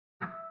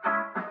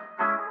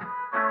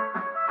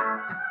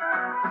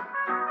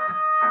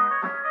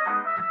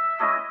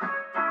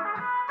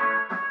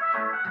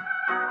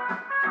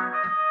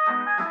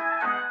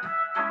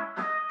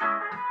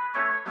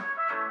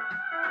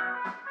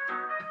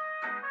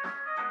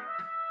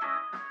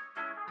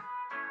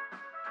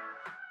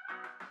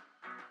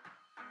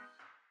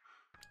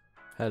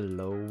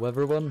Hello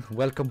everyone,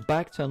 welcome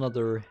back to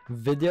another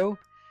video.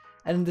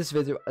 And in this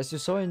video, as you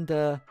saw in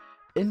the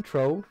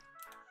intro,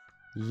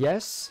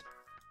 yes,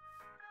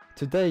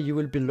 today you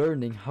will be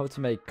learning how to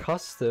make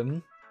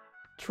custom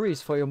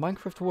trees for your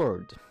Minecraft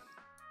world.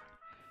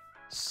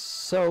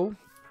 So,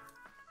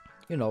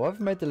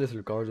 I've made a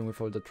little garden with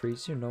all the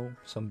trees,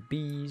 some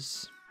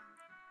bees,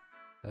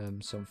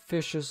 some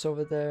fishes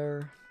over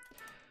there.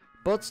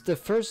 But the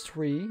first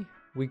tree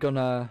we're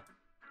gonna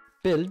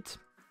build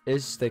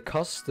is the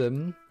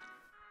custom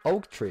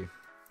oak tree.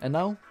 And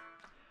now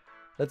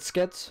let's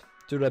get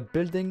to the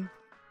building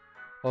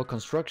or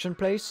construction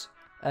place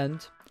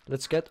and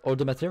let's get all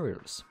the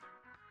materials.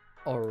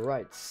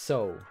 Alright,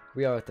 so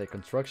we are at the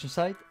construction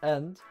site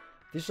and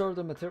these are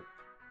the materials.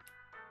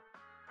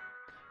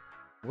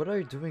 What are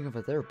you doing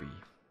over there, bee?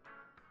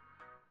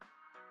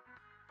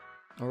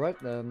 Alright,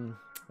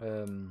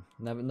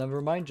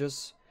 never mind,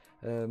 just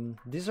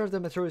these are the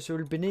materials you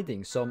will be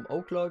needing. Some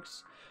oak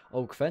logs,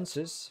 oak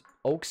fences,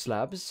 oak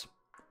slabs,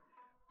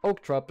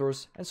 oak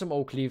trapdoors, and some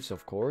oak leaves,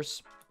 of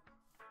course,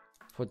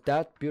 for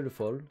that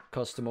beautiful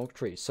custom oak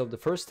tree. So the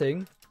first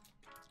thing,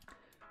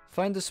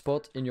 find a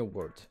spot in your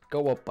world.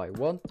 Go up by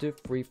 1, 2,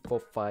 3, 4,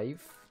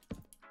 5,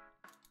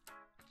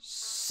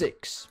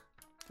 6.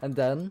 And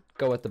then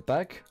go at the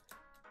back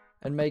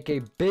and make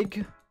a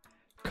big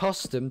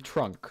custom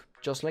trunk,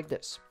 just like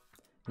this.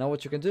 Now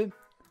what you can do,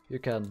 you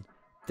can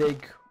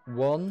dig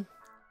 1,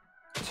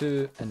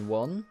 2, and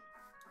 1.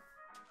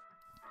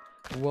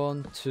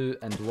 1, 2,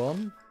 and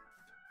 1.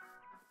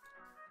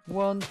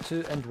 1,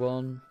 2, and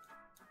 1.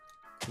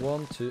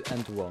 1, 2,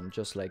 and 1,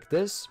 just like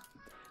this.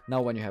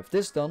 Now when you have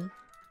this done,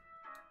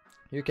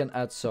 you can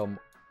add some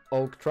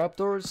oak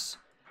trapdoors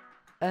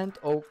and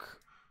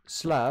oak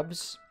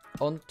slabs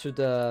onto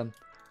the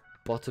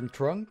bottom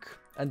trunk.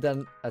 And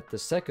then at the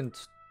second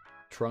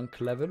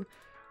trunk level,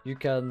 you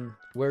can,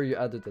 where you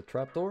added the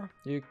trapdoor,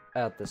 you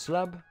add the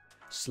slab,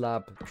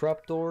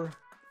 trapdoor,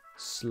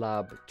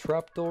 slab,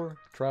 trapdoor,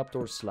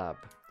 trapdoor, slab.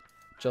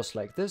 Just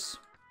like this.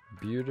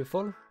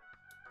 Beautiful.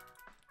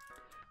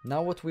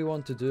 Now what we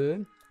want to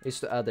do is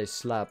to add a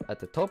slab at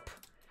the top.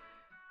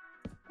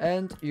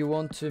 And you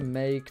want to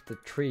make the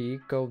tree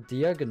go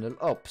diagonal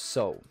up.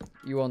 So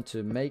you want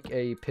to make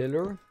a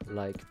pillar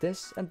like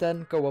this and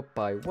then go up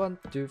by 1,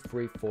 2,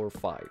 3, 4,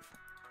 5.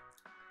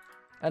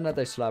 And add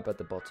a slab at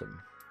the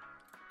bottom.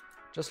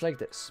 Just like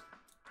this.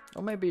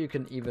 Or maybe you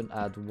can even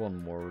add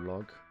one more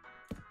log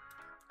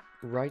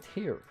right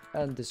here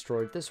and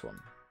destroy this one.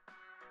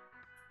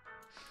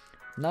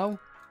 Now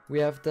we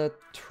have the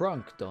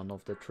trunk done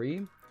of the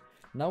tree.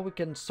 Now we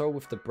can start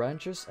with the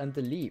branches and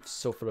the leaves.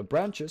 So for the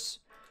branches,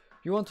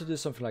 you want to do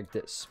something like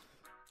this.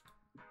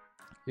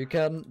 You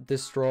can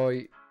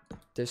destroy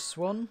this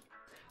one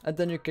and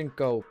then you can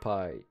go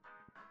by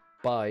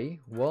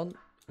 1,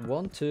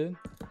 1, 2,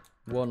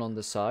 1 on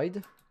the side.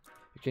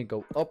 You can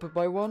go up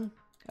by 1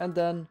 and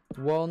then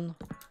 1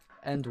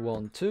 and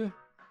 1, 2.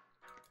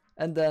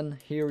 And then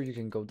here you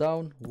can go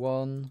down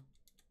 1,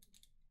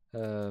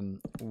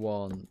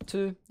 1,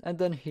 2, and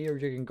then here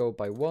you can go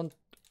by 1,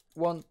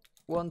 1,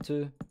 1,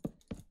 2,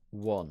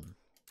 1.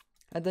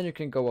 And then you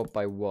can go up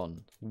by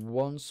 1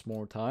 once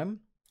more time.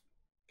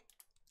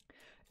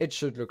 It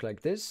should look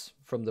like this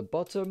from the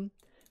bottom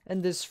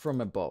and this from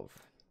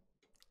above.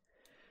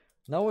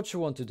 Now what you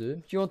want to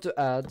do, you want to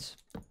add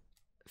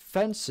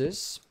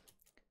fences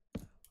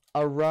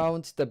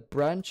around the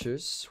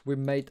branches we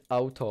made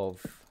out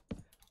of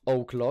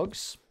oak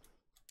logs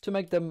to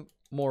make them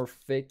more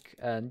thick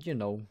and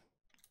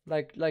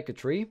like a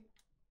tree.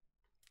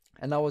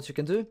 And now what you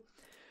can do,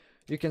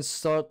 you can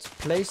start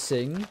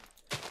placing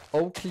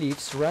oak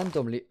leaves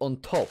randomly on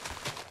top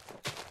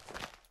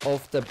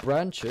of the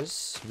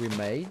branches we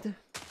made.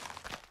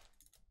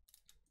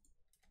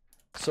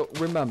 So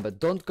remember,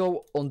 don't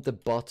go on the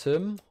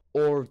bottom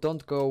or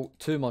don't go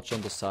too much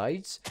on the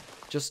sides.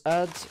 Just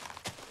add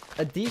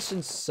a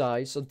decent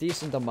size, a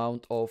decent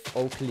amount of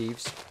oak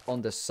leaves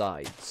on the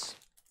sides.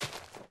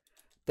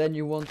 Then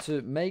you want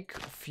to make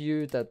a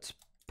few that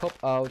pop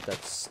out,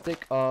 that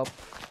stick up,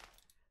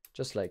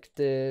 just like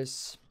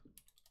this.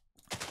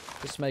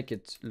 Just make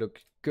it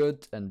look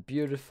good and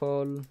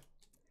beautiful.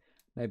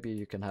 Maybe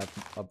you can have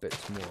a bit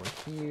more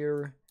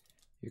here.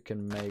 You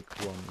can make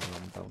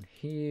one down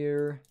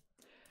here.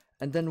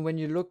 And then when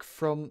you look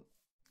from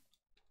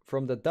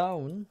the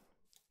down,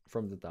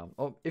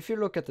 oh, if you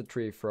look at the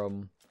tree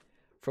from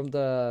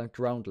the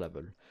ground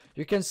level,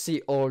 you can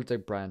see all the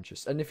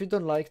branches. And if you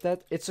don't like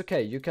that, it's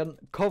okay. You can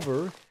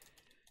cover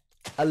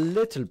a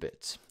little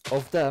bit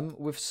of them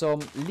with some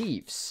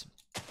leaves.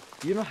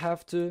 You don't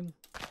have to,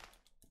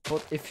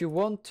 but if you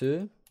want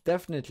to,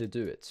 definitely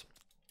do it.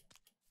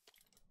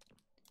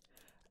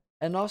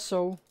 And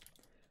also,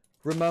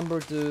 remember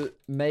to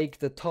make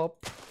the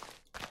top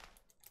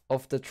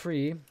of the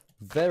tree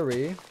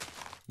very,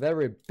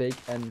 very big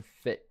and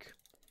thick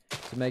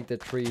to make the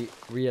tree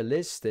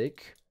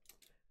realistic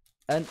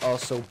and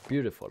also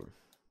beautiful.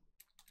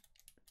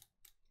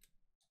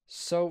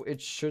 So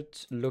it should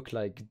look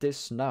like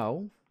this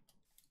now.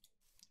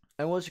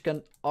 And what you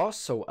can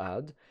also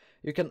add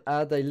you can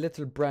add a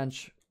little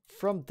branch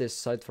from this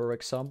side, for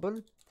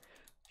example.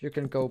 You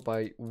can go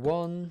by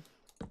 1,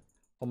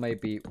 or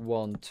maybe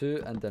 1,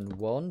 2, and then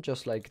 1,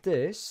 just like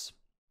this.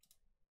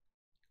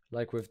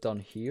 Like we've done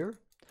here.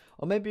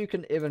 Or maybe you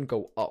can even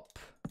go up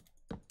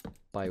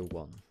by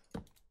 1.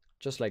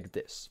 Just like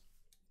this.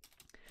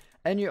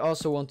 And you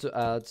also want to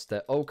add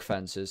the oak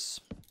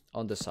fences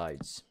on the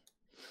sides.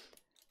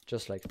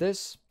 Just like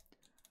this.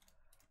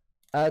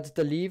 Add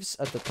the leaves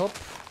at the top.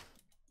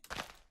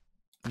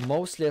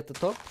 Mostly at the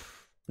top.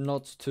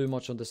 Not too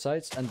much on the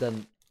sides. And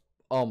then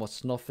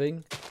almost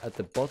nothing at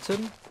the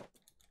bottom.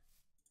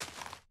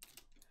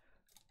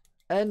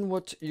 And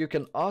what you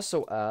can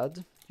also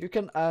add, you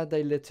can add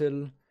a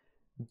little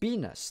bee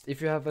nest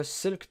if you have a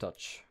silk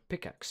touch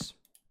pickaxe.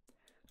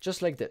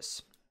 Just like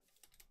this.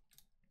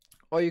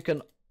 Or you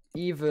can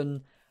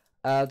even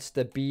add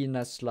the bee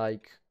nest,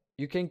 like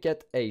you can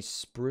get a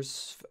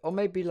spruce or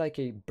maybe like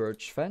a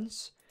birch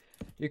fence.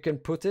 You can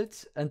put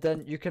it and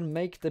then you can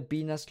make the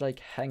bee nest like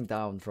hang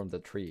down from the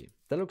tree.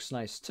 That looks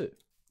nice too.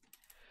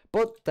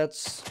 But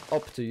that's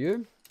up to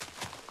you.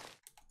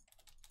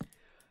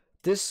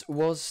 This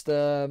was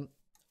the...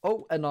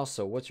 Oh, and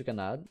also what you can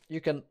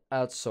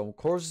add some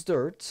coarse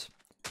dirt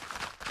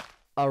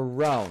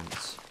around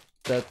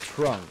the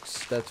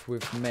trunks that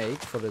we've made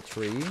for the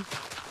tree.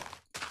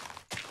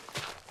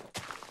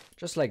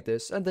 Just like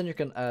this. And then you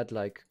can add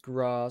like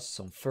grass,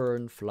 some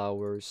fern,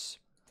 flowers.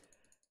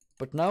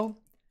 But now,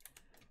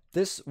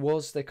 this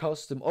was the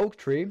custom oak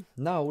tree.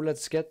 Now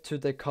let's get to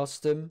the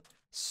custom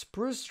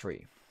spruce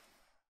tree.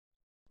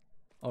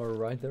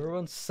 Alright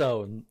everyone,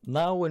 so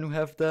now when we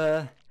have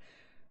the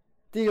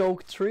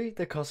oak tree,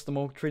 the custom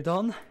oak tree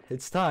done,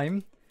 it's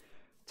time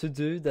to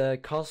do the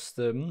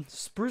custom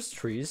spruce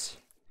trees.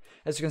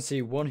 As you can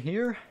see, one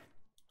here,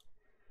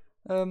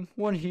 and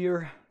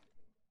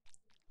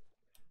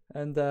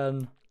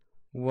then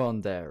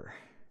one there.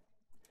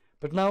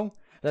 But now,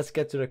 let's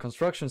get to the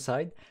construction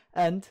side,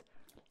 and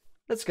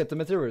let's get the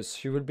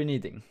materials you will be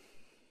needing.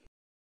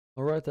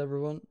 Alright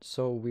everyone,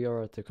 so we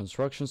are at the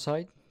construction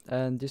site,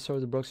 and these are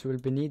the blocks you will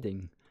be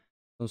needing.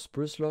 Some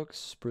spruce logs,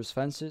 spruce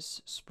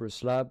fences, spruce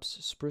slabs,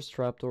 spruce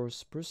trapdoors,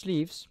 spruce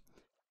leaves,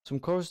 some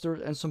coarse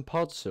dirt and some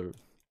podzol.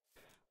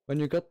 When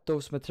you got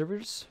those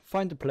materials,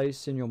 find a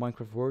place in your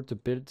Minecraft world to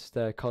build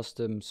the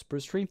custom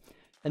spruce tree,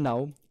 and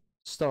now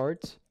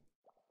start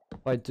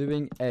by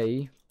doing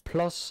a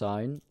plus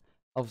sign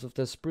out of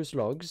the spruce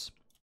logs,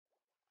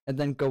 and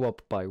then go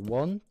up by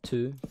 1,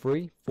 2,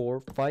 3,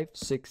 4, 5,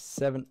 6,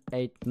 7,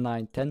 8,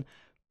 9, 10,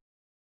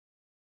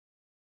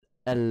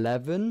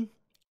 11,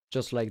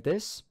 just like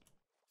this.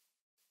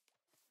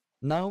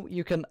 Now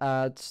you can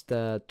add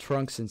the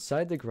trunks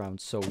inside the ground,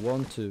 so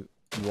 1 to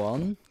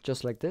 1,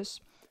 just like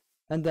this,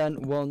 and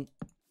then 1,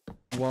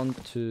 1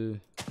 to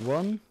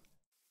 1.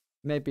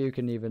 Maybe you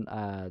can even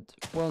add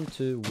 1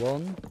 to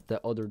 1 the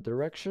other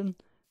direction,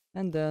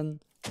 and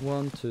then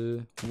 1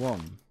 to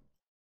 1,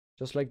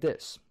 just like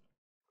this.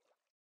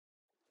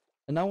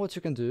 And now what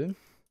you can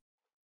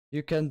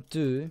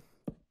do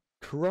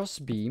cross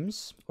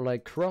beams, or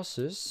like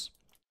crosses,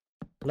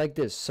 like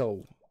this.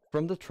 So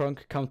from the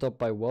trunk, count up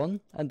by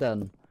 1, and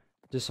then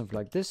do something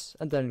like this,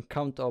 and then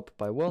count up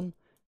by 1,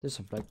 do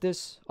something like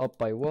this, up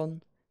by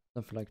 1,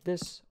 something like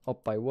this,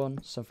 up by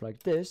 1, something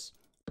like this,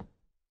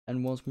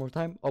 and once more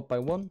time, up by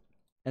 1,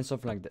 and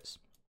something like this.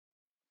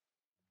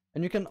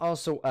 And you can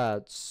also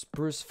add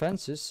spruce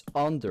fences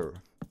under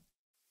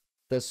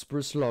the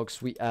spruce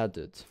logs we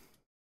added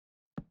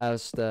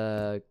as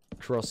the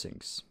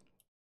crossings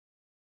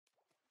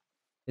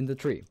in the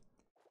tree.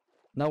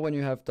 Now when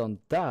you have done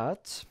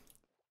that,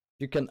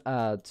 you can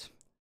add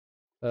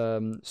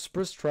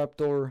spruce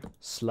trapdoor,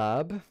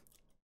 slab,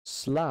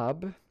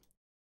 slab,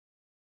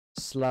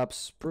 slab,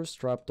 spruce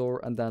trapdoor,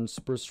 and then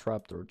spruce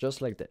trapdoor,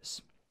 just like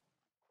this.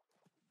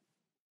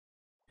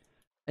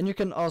 And you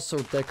can also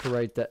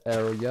decorate the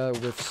area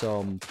with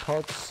some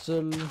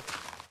podzol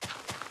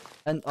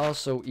and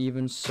also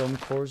even some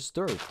coarse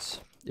dirt,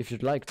 if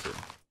you'd like to.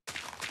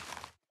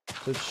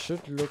 So it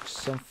should look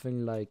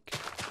something like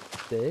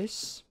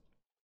this.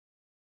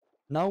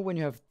 Now when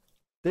you have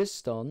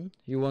this done,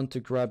 you want to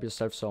grab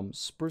yourself some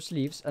spruce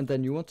leaves, and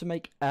then you want to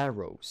make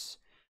arrows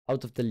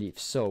out of the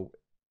leaves. So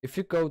if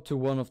you go to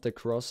one of the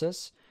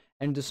crosses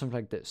and do something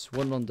like this,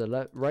 one on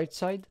the right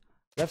side,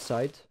 left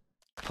side,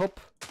 top,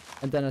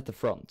 and then at the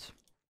front.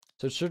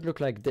 So it should look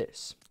like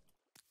this.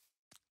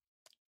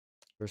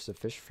 There's the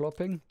fish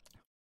flopping.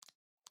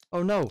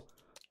 Oh no!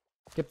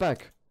 Get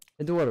back!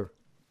 In the water!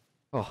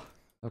 Oh,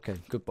 okay,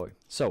 good boy.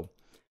 So,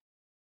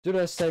 do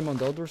the same on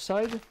the other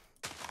side.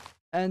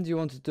 And you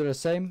want to do the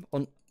same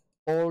on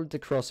all the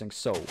crossings.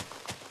 So,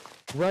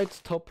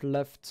 right top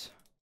left...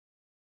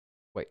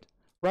 Wait.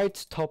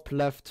 Right top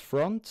left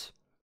front.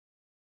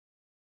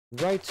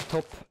 Right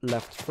top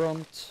left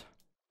front.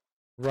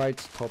 Right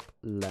top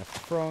left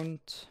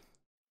front.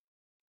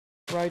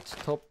 Right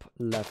top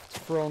left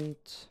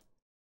front.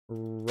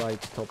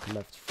 Right top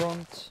left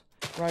front.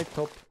 Right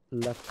top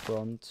left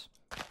front.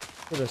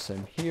 Do the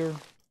same here.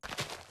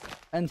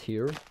 And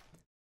here.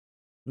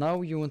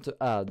 Now you want to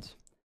add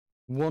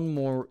one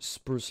more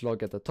spruce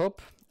log at the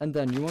top, and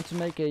then you want to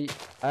make a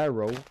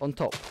arrow on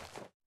top.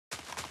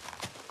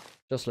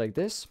 Just like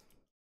this.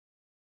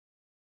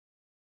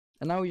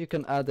 And now you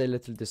can add a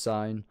little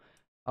design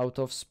out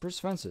of spruce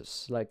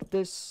fences, like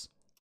this.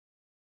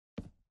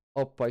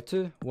 Up by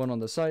 2, 1 on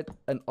the side,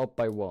 and up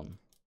by 1.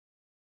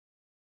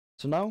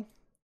 So now,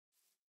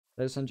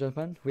 ladies and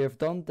gentlemen, we have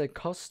done the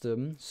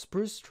custom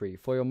spruce tree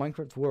for your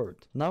Minecraft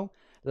world. Now,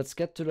 let's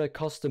get to the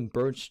custom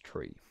birch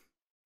tree.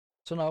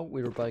 So now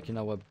we're back in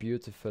our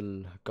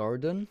beautiful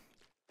garden.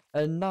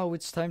 And now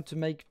it's time to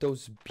make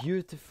those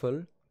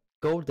beautiful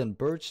golden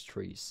birch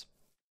trees.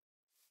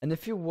 And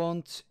if you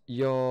want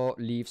your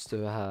leaves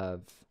to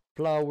have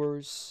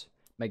flowers,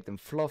 make them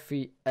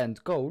fluffy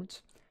and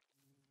gold,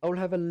 I will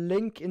have a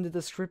link in the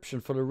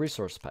description for the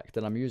resource pack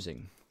that I'm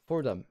using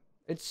for them.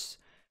 It's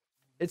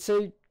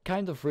a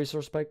kind of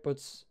resource pack,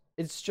 but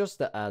it's just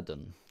the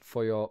add-on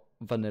for your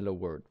vanilla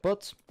world.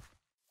 But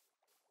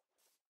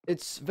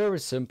it's very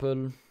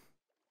simple.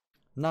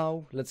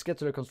 Now let's get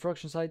to the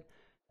construction site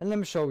and let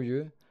me show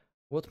you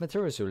what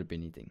materials you will be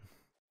needing.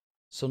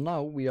 So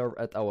now we are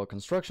at our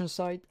construction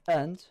site,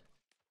 and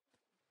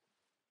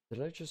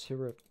did I just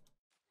hear a...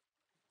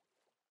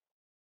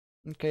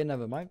 Okay,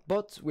 never mind.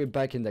 But we're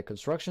back in the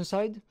construction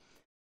site,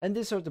 and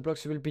these are the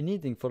blocks you will be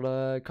needing for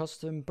the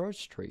custom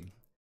birch tree.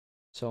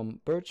 Some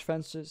birch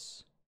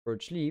fences,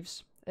 birch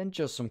leaves, and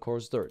just some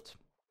coarse dirt.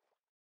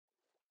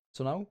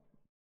 So now,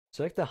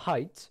 select the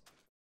height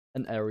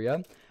and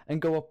area, and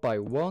go up by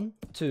 1,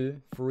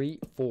 2, 3,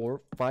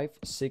 4, 5,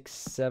 6,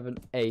 7,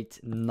 8,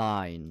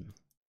 9.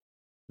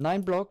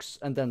 9 blocks,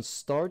 and then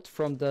start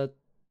from the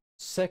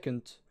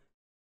second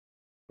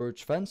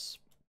birch fence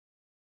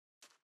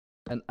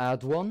and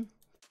add 1,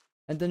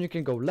 and then you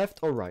can go left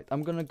or right.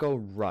 I'm gonna go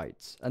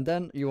right, and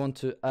then you want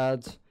to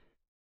add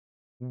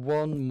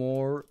 1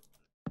 more.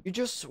 You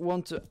just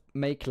want to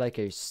make like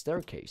a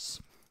staircase,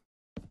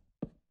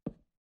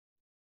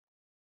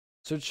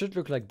 so it should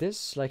look like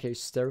this, like a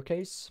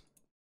staircase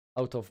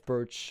out of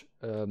birch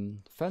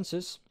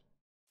fences.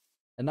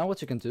 And now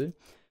what you can do,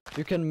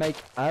 you can make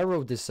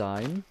arrow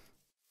design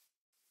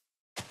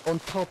on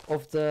top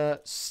of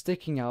the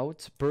sticking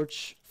out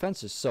birch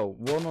fences. So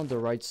 1 on the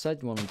right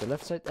side, 1 on the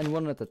left side, and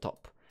 1 at the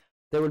top.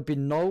 There will be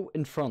no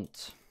in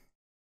front,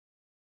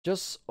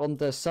 just on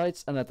the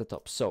sides and at the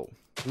top. So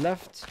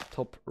left,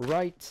 top,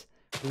 right,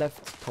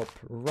 left, top,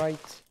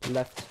 right,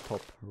 left,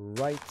 top,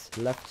 right,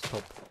 left,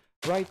 top,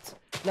 right,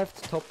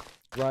 left, top,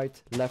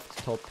 right, left,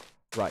 top,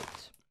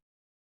 right.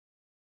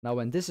 Now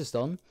when this is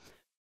done,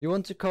 you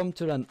want to come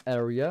to an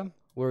area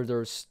where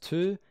there's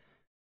 2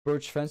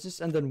 birch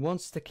fences and then 1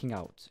 sticking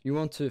out. You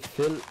want to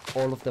fill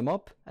all of them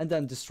up and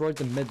then destroy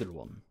the middle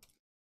one.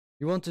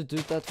 You want to do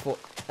that for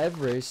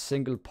every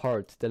single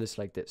part that is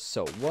like this.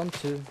 So 1,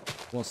 2,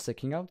 1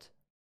 sticking out,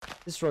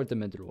 destroy the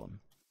middle one.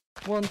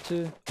 1,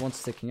 2, 1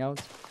 sticking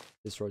out,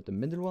 destroy the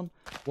middle one.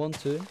 1,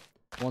 2,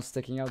 1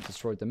 sticking out,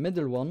 destroy the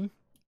middle one.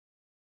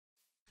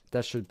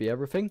 That should be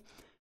everything.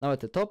 Now at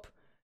the top,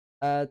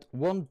 add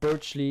 1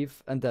 birch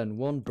leaf and then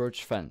 1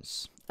 birch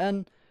fence.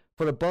 And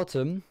for the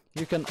bottom,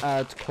 you can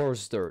add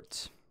coarse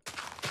dirt,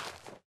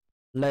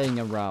 laying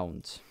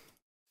around,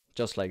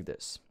 just like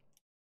this.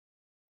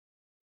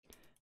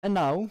 And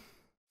now,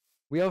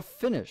 we are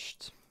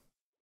finished.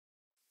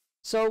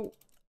 So,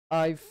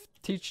 I've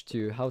taught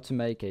you how to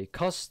make a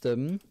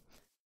custom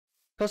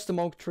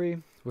oak tree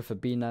with a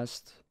bee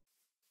nest,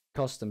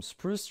 custom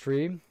spruce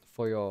tree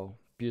for your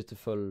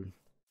beautiful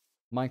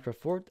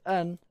Minecraft world,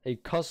 and a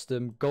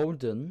custom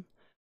golden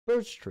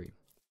birch tree.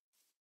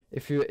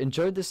 If you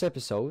enjoyed this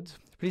episode,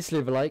 please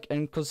leave a like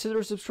and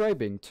consider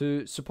subscribing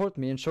to support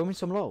me and show me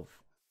some love.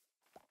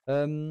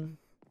 And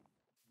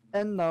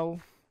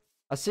now,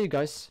 I'll see you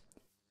guys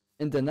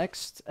in the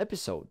next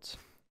episode.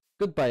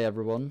 Goodbye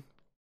everyone.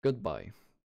 Goodbye.